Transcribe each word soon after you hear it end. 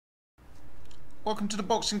Welcome to the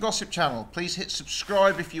Boxing Gossip channel. Please hit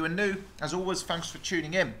subscribe if you are new. As always, thanks for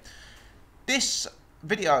tuning in. This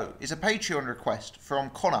video is a Patreon request from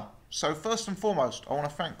Connor. So first and foremost, I want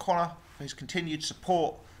to thank Connor for his continued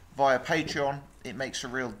support via Patreon. It makes a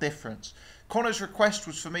real difference. Connor's request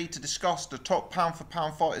was for me to discuss the top pound for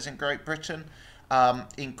pound fighters in Great Britain,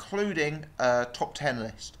 including a top 10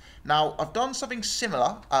 list. Now, I've done something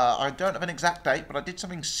similar. I don't have an exact date, but I did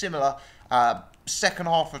something similar second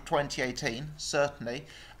half of 2018, certainly.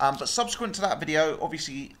 But subsequent to that video,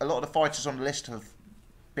 obviously, a lot of the fighters on the list have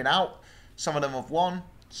been out. Some of them have won.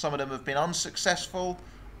 Some of them have been unsuccessful.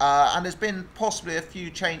 And there's been possibly a few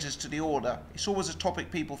changes to the order. It's always a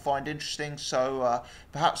topic people find interesting, so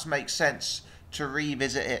perhaps makes sense to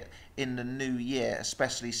revisit it in the new year,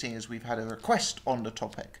 especially seeing as we've had a request on the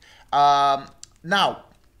topic. Now,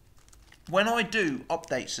 when I do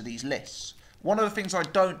updates to these lists, one of the things I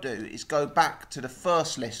don't do is go back to the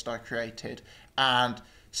first list I created and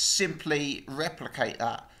simply replicate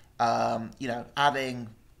that, adding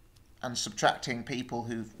and subtracting people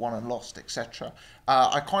who've won and lost, etc.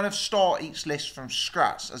 I kind of start each list from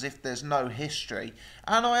scratch as if there's no history,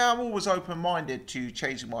 and I am always open-minded to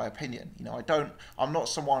changing my opinion. I'm not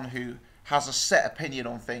someone who has a set opinion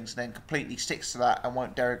on things and then completely sticks to that and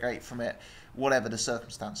won't derogate from it, whatever the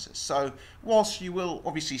circumstances. So whilst you will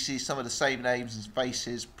obviously see some of the same names and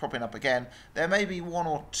faces popping up again, there may be one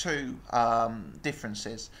or two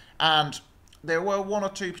differences. And there were one or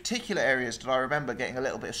two particular areas that I remember getting a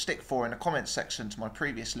little bit of stick for in the comments section to my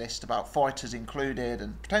previous list about fighters included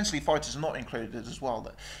and potentially fighters not included as well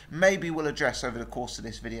that maybe we'll address over the course of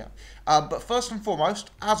this video. But first and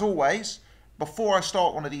foremost, as always, before I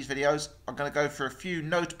start one of these videos, I'm going to go through a few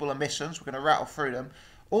notable omissions. We're going to rattle through them.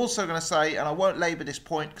 Also going to say, and I won't labour this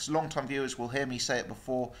point because long-time viewers will hear me say it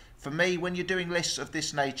before, for me, when you're doing lists of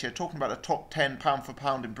this nature, talking about the top 10 pound for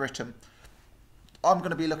pound in Britain, I'm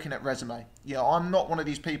going to be looking at resume. I'm not one of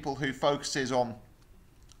these people who focuses on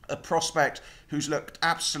a prospect who's looked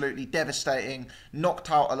absolutely devastating,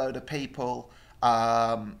 knocked out a load of people,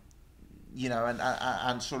 and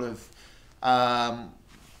sort of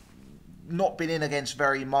not been in against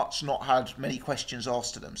very much, not had many questions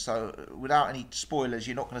asked to them. So without any spoilers,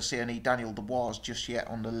 you're not going to see any Daniel Dubois just yet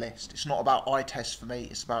on the list. It's not about eye test for me,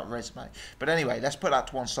 it's about resume. But anyway, let's put that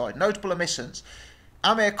to one side. Notable omissions.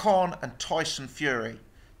 Amir Khan and Tyson Fury.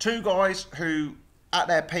 Two guys who, at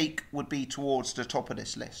their peak, would be towards the top of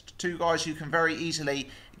this list. Two guys who can very easily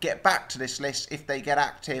get back to this list if they get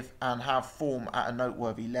active and have form at a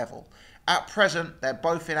noteworthy level. At present, they're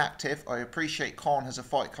both inactive. I appreciate Khan has a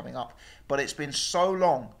fight coming up, but it's been so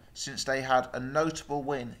long since they had a notable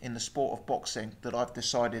win in the sport of boxing that I've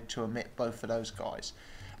decided to omit both of those guys.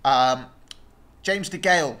 James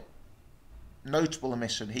DeGale. Notable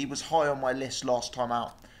omission. He was high on my list last time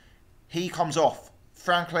out. He comes off.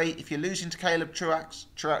 Frankly, if you're losing to Caleb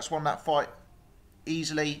Truax won that fight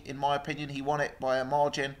easily, in my opinion. He won it by a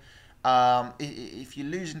margin. If you're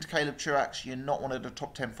losing to Caleb Truax, you're not one of the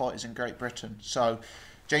top 10 fighters in Great Britain. So,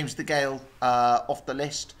 James DeGale off the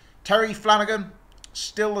list. Terry Flanagan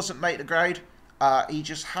still doesn't make the grade. He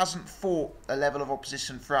just hasn't fought a level of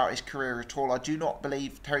opposition throughout his career at all. I do not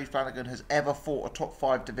believe Terry Flanagan has ever fought a top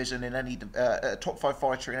 5 division in any top 5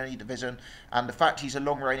 fighter in any division, and the fact he's a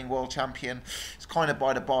long reigning world champion is kind of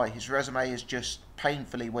by the by. His resume is just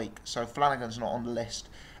painfully weak, so Flanagan's not on the list.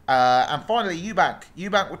 And finally, Eubank.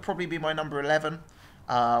 Eubank would probably be my number 11.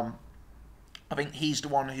 I think he's the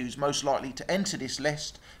one who's most likely to enter this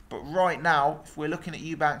list. But right now, if we're looking at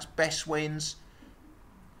Eubank's best wins,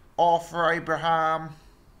 Arthur Abraham,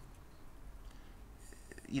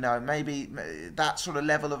 maybe that sort of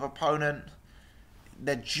level of opponent,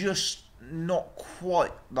 they're just not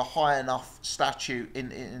quite the high enough statute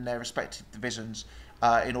in their respective divisions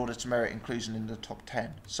in order to merit inclusion in the top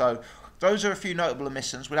 10. So those are a few notable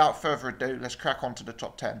omissions. Without further ado, let's crack on to the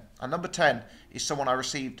top 10. And number 10 is someone I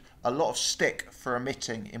received a lot of stick for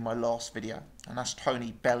omitting in my last video, and that's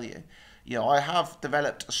Tony Bellew. I have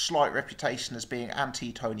developed a slight reputation as being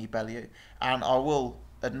anti-Tony Bellew, and I will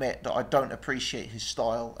admit that I don't appreciate his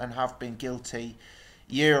style and have been guilty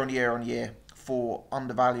year on year on year for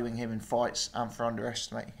undervaluing him in fights and for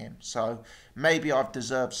underestimating him. So maybe I've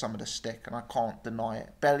deserved some of the stick, and I can't deny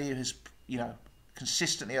it. Bellew has,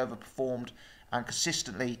 consistently overperformed and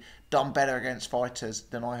consistently done better against fighters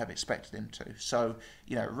than I have expected him to. So,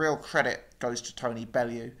 real credit goes to Tony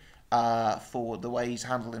Bellew for the way he's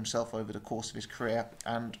handled himself over the course of his career,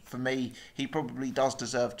 and for me, he probably does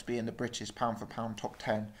deserve to be in the British pound for pound top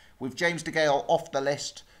 10. With James DeGale off the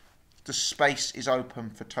list, the space is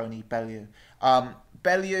open for Tony Bellew.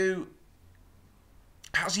 Bellew,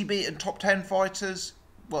 has he beaten top 10 fighters?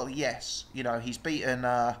 well, yes. You know, he's beaten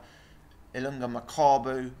Ilunga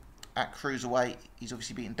Makabu at cruiserweight. He's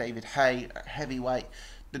obviously beaten David Hay at heavyweight.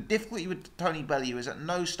 The difficulty with Tony Bellew is at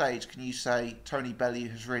no stage can you say Tony Bellew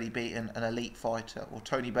has really beaten an elite fighter, or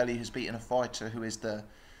Tony Bellew has beaten a fighter who is the,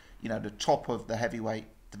 you know, the top of the heavyweight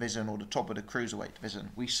division or the top of the cruiserweight division.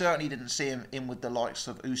 We certainly didn't see him in with the likes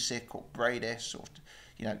of Usyk or Bradis or,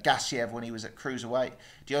 you know, Gassiev when he was at cruiserweight.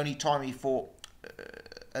 The only time he fought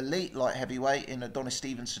elite light heavyweight in Adonis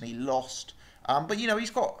Stevenson, he lost. But you know,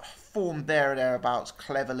 he's got form there or thereabouts.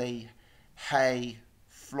 Cleverly, Hay,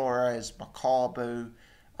 Flores, Makabu.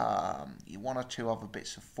 One or two other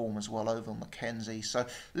bits of form as well over Mackenzie. So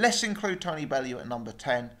let's include Tony Bellew at number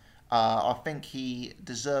 10. I think he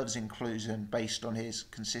deserves inclusion based on his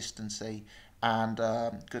consistency, and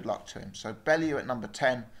good luck to him. So Bellew at number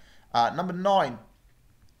 10. Number 9,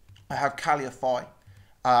 I have Kaliafai.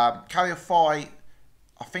 Kaliafai,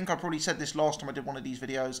 I think I probably said this last time I did one of these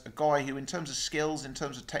videos, a guy who in terms of skills, in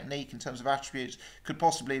terms of technique, in terms of attributes, could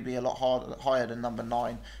possibly be a lot higher than number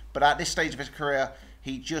 9. But at this stage of his career,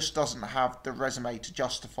 he just doesn't have the resume to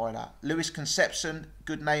justify that. Luis Concepcion,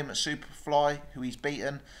 good name at Superfly, who he's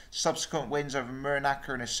beaten. Subsequent wins over Muranaka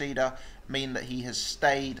and Ishida mean that he has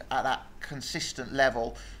stayed at that consistent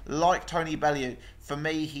level. Like Tony Bellew, for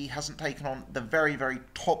me, he hasn't taken on the very, very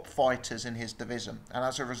top fighters in his division. And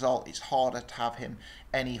as a result, it's harder to have him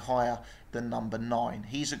any higher than number 9.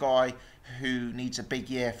 He's a guy who needs a big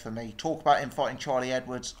year for me. Talk about him fighting Charlie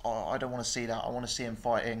Edwards. I don't want to see that. I want to see him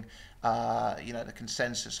fighting you know, the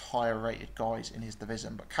consensus higher rated guys in his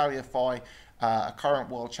division. But Kaliafai, a current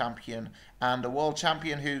world champion, and a world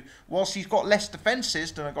champion who, whilst he's got less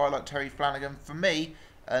defences than a guy like Terry Flanagan, for me,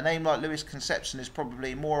 a name like Luis Concepcion is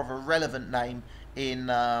probably more of a relevant name in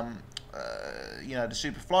you know, the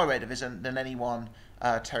super flyweight division than anyone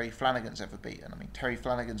Terry Flanagan's ever beaten. I mean, Terry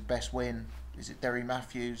Flanagan's best win, is it Derry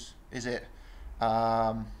Matthews? Is it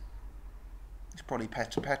it's probably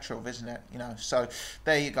Petrov, isn't it? You know, so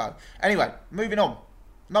there you go. Anyway, moving on.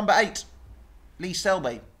 Number 8, Lee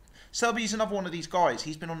Selby. Selby's another one of these guys.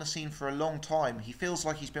 He's been on the scene for a long time. He feels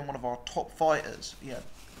like he's been one of our top fighters, you know,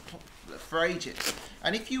 for ages.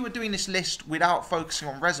 And if you were doing this list without focusing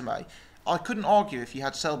on resume, I couldn't argue if you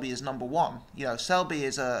had Selby as number 1. You know, Selby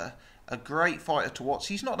is a great fighter to watch.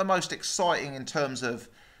 He's not the most exciting in terms of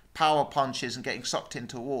power punches and getting sucked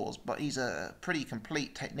into wars, but he's a pretty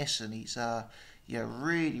complete technician. He's a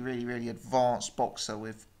really advanced boxer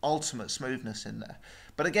with ultimate smoothness in there.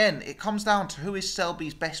 But again, it comes down to who is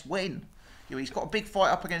Selby's best win. You know, he's got a big fight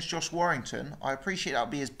up against Josh Warrington. I appreciate that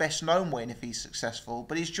would be his best known win if he's successful,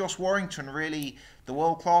 but is Josh Warrington really the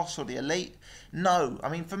world class or the elite? No. I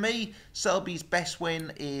mean, for me, Selby's best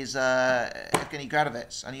win is Evgeny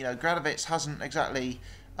Gradovets, and you know, Gradovets hasn't exactly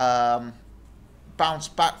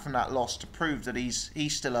bounced back from that loss to prove that he's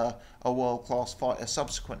still a world-class fighter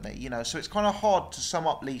subsequently, you know, so it's kind of hard to sum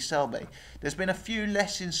up Lee Selby. There's been a few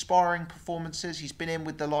less inspiring performances. He's been in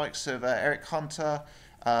with the likes of Eric Hunter,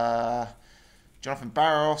 Jonathan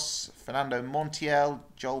Barros, Fernando Montiel,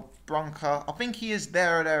 Joel Brunker. I think he is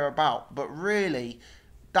there or thereabout, but really,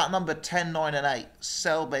 that number 10, 9 and 8,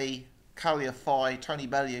 Selby, Kaliafai, Tony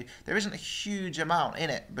Bellew, there isn't a huge amount in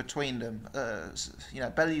it between them. You know,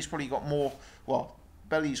 Bellew's probably got more, well,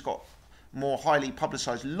 Bellew's got more highly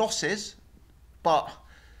publicised losses, but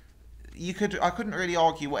I couldn't really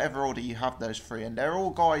argue whatever order you have those three, and they're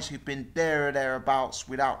all guys who've been there or thereabouts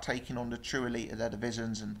without taking on the true elite of their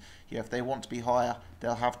divisions, and you know, if they want to be higher,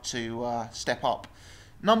 they'll have to step up.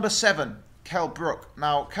 Number 7, Kell Brook.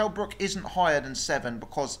 Now, Kell Brook isn't higher than 7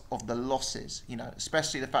 because of the losses, you know,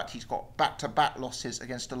 especially the fact he's got back-to-back losses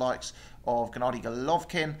against the likes of Gennady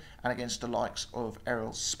Golovkin and against the likes of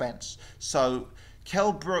Errol Spence. So,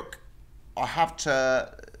 Kell Brook, I have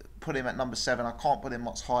to put him at number 7. I can't put him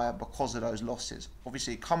much higher because of those losses.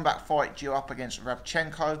 Obviously, comeback fight due up against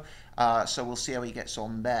Rabchenko, so we'll see how he gets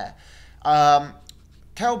on there.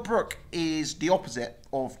 Kell Brook is the opposite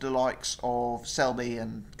of the likes of Selby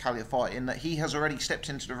and Kaliafai in that he has already stepped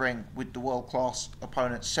into the ring with the world-class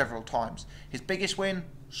opponents several times. His biggest win,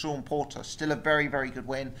 Sean Porter. Still a very, very good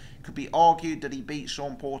win. Could be argued that he beat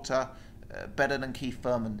Sean Porter better than Keith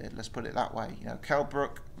Thurman did, let's put it that way. You know, Kell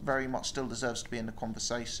Brook very much still deserves to be in the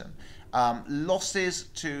conversation. Losses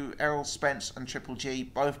to Errol Spence and Triple G,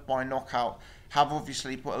 both by knockout, have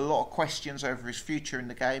obviously put a lot of questions over his future in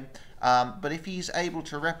the game. But if he's able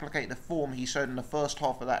to replicate the form he showed in the first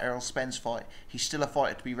half of that Errol Spence fight, he's still a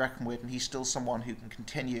fighter to be reckoned with, and he's still someone who can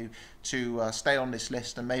continue to stay on this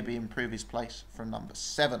list and maybe improve his place from number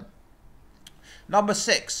 7. Number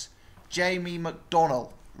 6, Jamie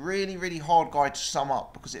McDonnell. really, really hard guy to sum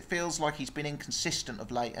up because it feels like he's been inconsistent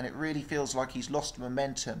of late, and it really feels like he's lost the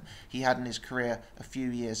momentum he had in his career a few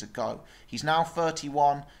years ago. He's now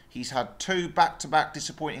 31. He's had 2 back-to-back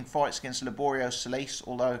disappointing fights against Laborio Solis,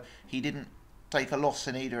 although he didn't take a loss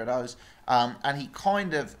in either of those. And he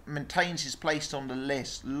kind of maintains his place on the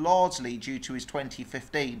list largely due to his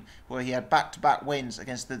 2015, where he had back-to-back wins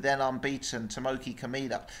against the then unbeaten Tomoki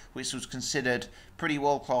Kameda, which was considered pretty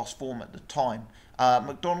world-class form at the time.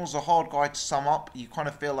 McDonald's a hard guy to sum up. You kind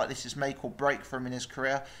of feel like this is make or break for him in his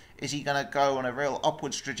career. Is he going to go on a real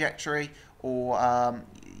upwards trajectory, or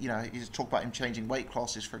you know, you talk about him changing weight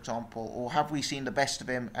classes, for example, or have we seen the best of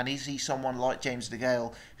him, and is he someone like James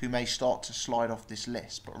DeGale who may start to slide off this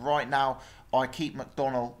list? But right now, I keep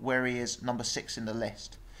McDonald where he is, number 6 in the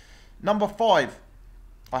list. Number 5,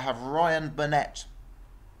 I have Ryan Burnett.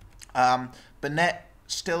 Burnett,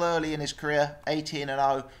 still early in his career,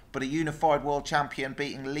 18-0, but a unified world champion,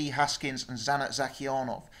 beating Lee Haskins and Zanat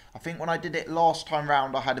Zakhianov. I think when I did it last time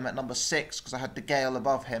round, I had him at number 6 because I had DeGale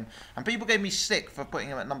above him. And people gave me stick for putting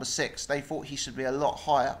him at number 6. They thought he should be a lot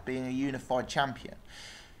higher, being a unified champion.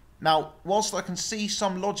 Now, whilst I can see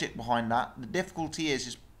some logic behind that, the difficulty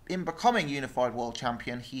is in becoming unified world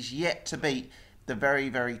champion, he's yet to beat the very,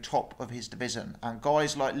 very top of his division. And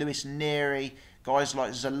guys like Luis Neri, guys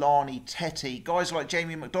like Zolani, Teti, guys like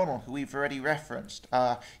Jamie McDonald, who we've already referenced,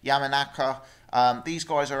 Yamanaka, these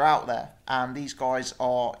guys are out there, and these guys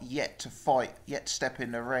are yet to fight, yet to step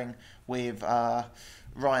in the ring with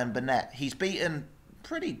Ryan Burnett. He's beaten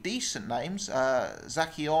pretty decent names.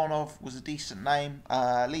 Zakhianov was a decent name.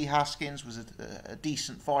 Lee Haskins was a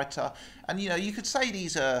decent fighter. And, you know, you could say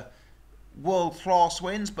these are world-class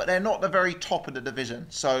wins, but they're not the very top of the division.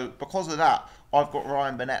 So because of that, I've got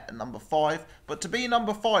Ryan Burnett at number 5. But to be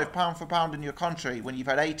number 5 pound for pound in your country when you've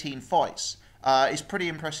had 18 fights is pretty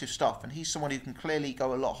impressive stuff. And he's someone who can clearly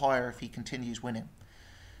go a lot higher if he continues winning.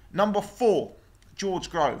 Number 4, George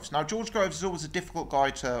Groves. Now, George Groves is always a difficult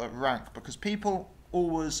guy to rank because people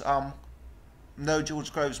always know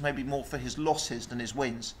George Groves maybe more for his losses than his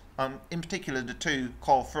wins. In particular, the 2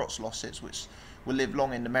 Carl Froch losses, which will live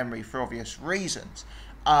long in the memory for obvious reasons.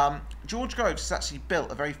 George Groves has actually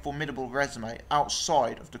built a very formidable resume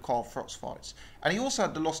outside of the Carl Froch fights. And he also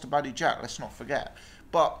had the loss to Badu Jack, let's not forget.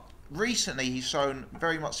 But recently he's shown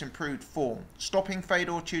very much improved form, stopping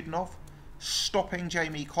Fedor Chudinov, stopping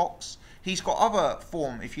Jamie Cox. He's got other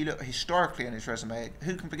form, if you look historically in his resume.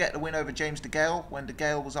 Who can forget the win over James DeGale when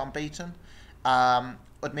DeGale was unbeaten?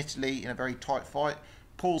 Admittedly, in a very tight fight.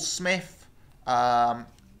 Paul Smith,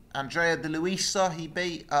 Andrea De Luisa he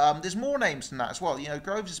beat. There's more names than that as well. You know,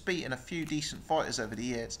 Groves has beaten a few decent fighters over the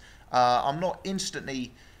years. I'm not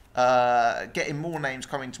instantly getting more names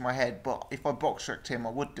coming to my head, but if I box ranked him,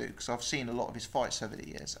 I would do, because I've seen a lot of his fights over the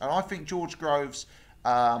years. And I think George Groves,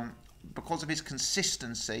 because of his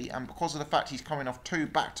consistency and because of the fact he's coming off 2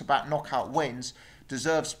 back-to-back knockout wins,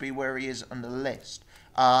 deserves to be where he is on the list.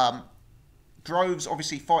 Groves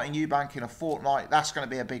obviously fighting Eubank in a fortnight. That's going to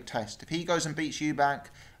be a big test. If he goes and beats Eubank,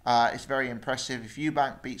 it's very impressive. If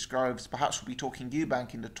Eubank beats Groves, perhaps we'll be talking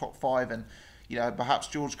Eubank in the top 5, and you know, perhaps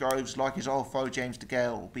George Groves, like his old foe James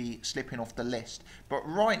DeGale, will be slipping off the list. But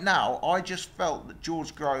right now, I just felt that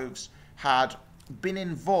George Groves had been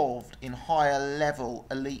involved in higher level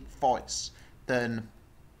elite fights than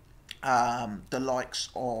the likes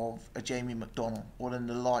of a Jamie McDonald or than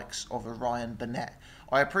the likes of a Ryan Burnett.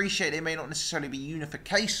 I appreciate they may not necessarily be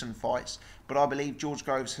unification fights, but I believe George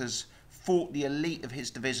Groves has fought the elite of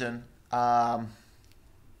his division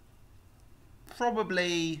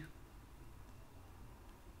probably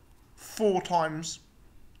 4 times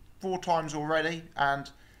already, and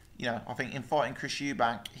you know, I think in fighting Chris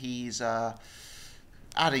Eubank, he's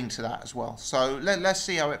adding to that as well. So let's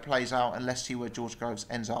see how it plays out, and let's see where George Groves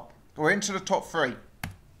ends up. We're into the top 3.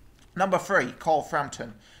 Number 3, Carl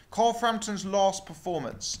Frampton. Carl Frampton's last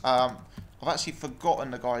performance, I've actually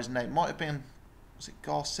forgotten the guy's name. Might have been, was it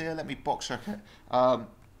Garcia? Let me box check it.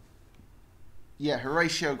 Yeah,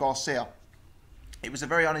 Horatio Garcia. It was a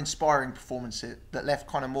very uninspiring performance that left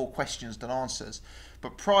kind of more questions than answers.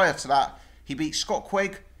 But prior to that, he beat Scott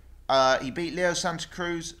Quigg, he beat Leo Santa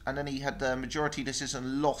Cruz, and then he had the majority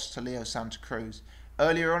decision loss to Leo Santa Cruz.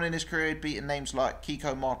 Earlier on in his career, he'd beaten names like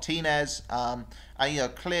Kiko Martinez, and you know,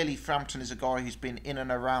 clearly Frampton is a guy who's been in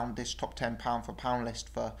and around this top 10 pound for pound list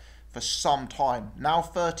for some time. Now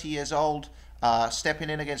 30 years old, stepping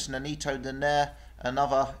in against Nonito Donaire,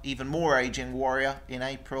 another even more aging warrior in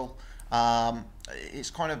April. It's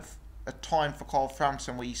kind of a time for Carl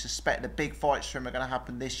Frampton where you suspect the big fights for him are going to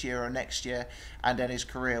happen this year or next year, and then his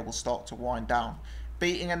career will start to wind down.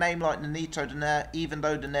 beating a name like Nonito Donaire, even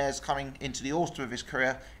though Donaire's coming into the autumn of his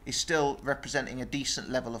career, is still representing a decent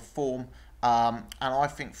level of form. And I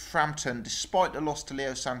think Frampton, despite the loss to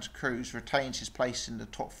Leo Santa Cruz, retains his place in the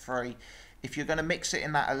top 3. If you're going to mix it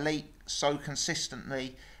in that elite so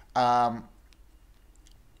consistently, you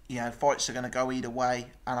know, fights are going to go either way.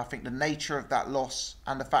 And I think the nature of that loss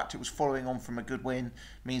and the fact it was following on from a good win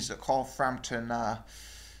means that Carl Frampton,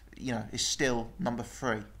 you know, is still number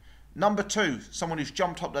 3. Number 2, someone who's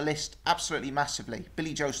jumped up the list absolutely massively,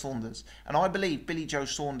 Billy Joe Saunders. And I believe Billy Joe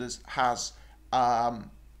Saunders has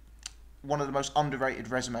one of the most underrated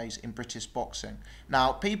resumes in British boxing.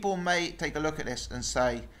 Now, people may take a look at this and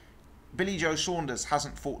say, Billy Joe Saunders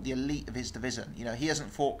hasn't fought the elite of his division. You know, he hasn't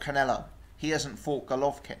fought Canelo. He hasn't fought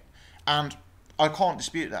Golovkin. And I can't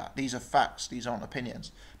dispute that. These are facts. These aren't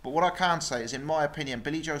opinions. But what I can say is, in my opinion,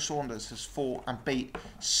 Billy Joe Saunders has fought and beat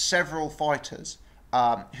several fighters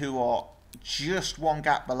who are just one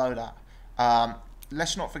gap below that.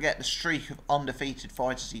 Let's not forget the streak of undefeated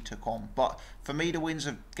fighters he took on. But for me, the wins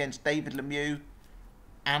against David Lemieux,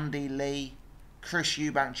 Andy Lee, Chris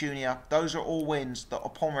Eubank Jr., those are all wins that,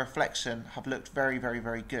 upon reflection, have looked very, very,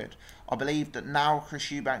 very good. I believe that now Chris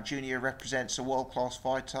Eubank Jr. represents a world-class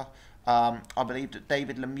fighter. I believe that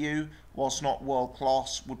David Lemieux, whilst not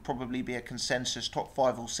world-class, would probably be a consensus top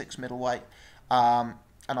 5 or 6 middleweight.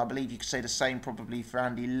 And I believe you could say the same probably for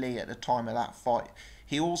Andy Lee at the time of that fight.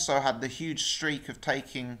 He also had the huge streak of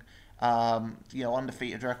taking, you know,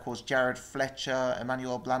 undefeated records. Jared Fletcher,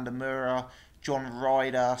 Emmanuel Blandamura, John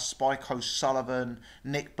Ryder, Spike O'Sullivan,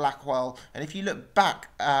 Nick Blackwell. And if you look back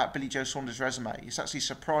at Billy Joe Saunders' resume, it's actually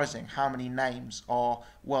surprising how many names are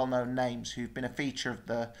well-known names who've been a feature of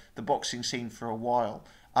the boxing scene for a while.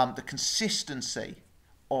 The consistency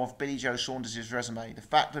of Billy Joe Saunders' resume, the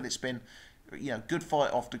fact that it's been, you know, good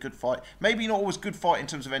fight after good fight. Maybe not always good fight in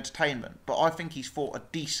terms of entertainment, but I think he's fought a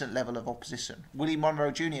decent level of opposition. Willie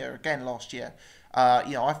Monroe Jr. again last year.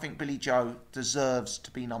 You know, I think Billy Joe deserves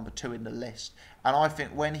to be number 2 in the list. And I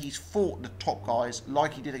think when he's fought the top guys,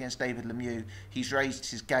 like he did against David Lemieux, he's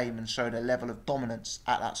raised his game and showed a level of dominance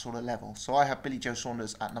at that sort of level. So I have Billy Joe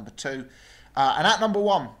Saunders at number 2. And at number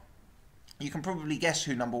 1, you can probably guess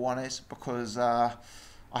who number 1 is, because I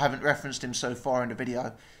haven't referenced him so far in the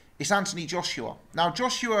video. It's Anthony Joshua. Now,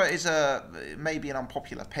 Joshua is maybe an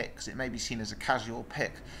unpopular pick, because it may be seen as a casual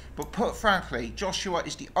pick. But put frankly, Joshua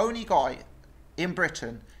is the only guy in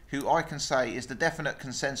Britain who I can say is the definite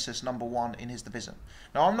consensus number 1 in his division.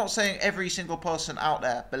 Now, I'm not saying every single person out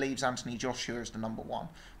there believes Anthony Joshua is the number 1,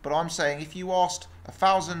 but I'm saying if you asked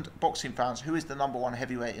 1,000 boxing fans who is the number 1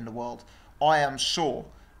 heavyweight in the world, I am sure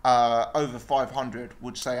over 500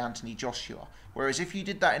 would say Anthony Joshua. Whereas if you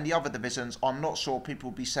did that in the other divisions, I'm not sure people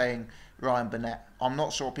would be saying Ryan Burnett. I'm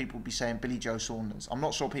not sure people would be saying Billy Joe Saunders. I'm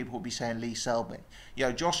not sure people would be saying Lee Selby. You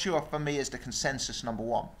know, Joshua for me is the consensus number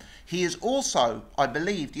 1. He is also, I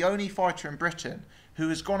believe, the only fighter in Britain who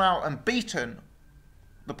has gone out and beaten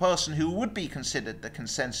the person who would be considered the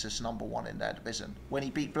consensus number 1 in their division when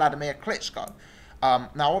he beat Vladimir Klitschko.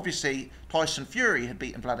 Now, obviously, Tyson Fury had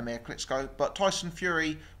beaten Vladimir Klitschko, but Tyson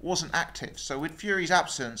Fury wasn't active. So with Fury's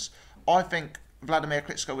absence, I think Vladimir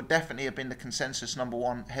Klitschko would definitely have been the consensus number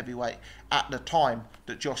 1 heavyweight at the time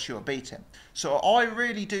that Joshua beat him. So I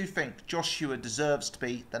really do think Joshua deserves to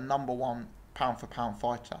be the number 1 pound-for-pound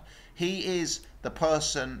fighter. He is the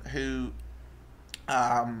person who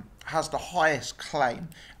has the highest claim.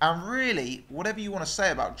 And really, whatever you want to say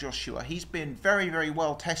about Joshua, he's been very, very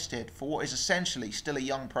well tested for what is essentially still a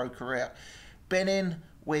young pro career. Been in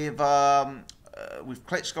with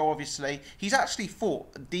Klitschko, obviously. He's actually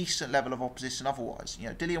fought a decent level of opposition otherwise. You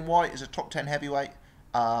know, Dillian Whyte is a top 10 heavyweight,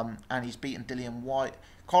 and he's beaten Dillian Whyte.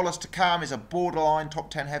 Carlos Takam is a borderline top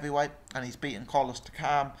 10 heavyweight, and he's beaten Carlos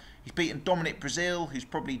Takam. He's beaten Dominic Brazil, who's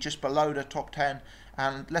probably just below the top 10.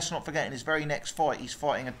 And let's not forget, in his very next fight, he's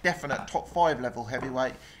fighting a definite top 5 level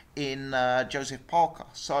heavyweight in Joseph Parker.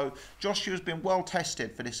 So Joshua's been well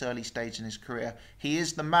tested for this early stage in his career. He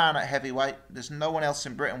is the man at heavyweight. There's no one else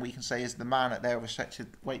in Britain we can say is the man at their respective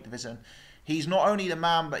weight division. He's not only the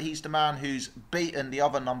man, but he's the man who's beaten the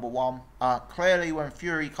other number 1. Clearly, when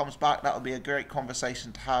Fury comes back, that'll be a great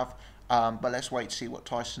conversation to have. But let's wait to see what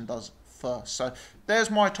Tyson does first. So there's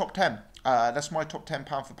my top 10. That's my top 10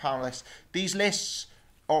 pound for pound list. These lists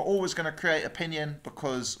are always going to create opinion,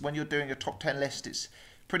 because when you're doing a top 10 list, it's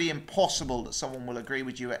pretty impossible that someone will agree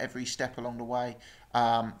with you at every step along the way.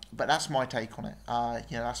 But that's my take on it.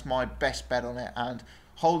 You know, that's my best bet on it. And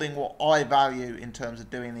holding what I value in terms of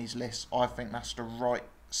doing these lists, I think that's the right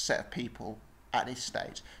set of people at this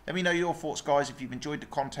stage. Let me know your thoughts, guys. If you've enjoyed the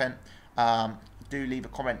content, do leave a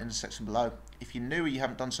comment in the section below. If you're new or you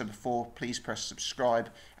haven't done so before, please press subscribe,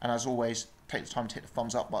 and as always, take the time to hit the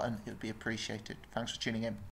thumbs up button. It would be appreciated. Thanks for tuning in.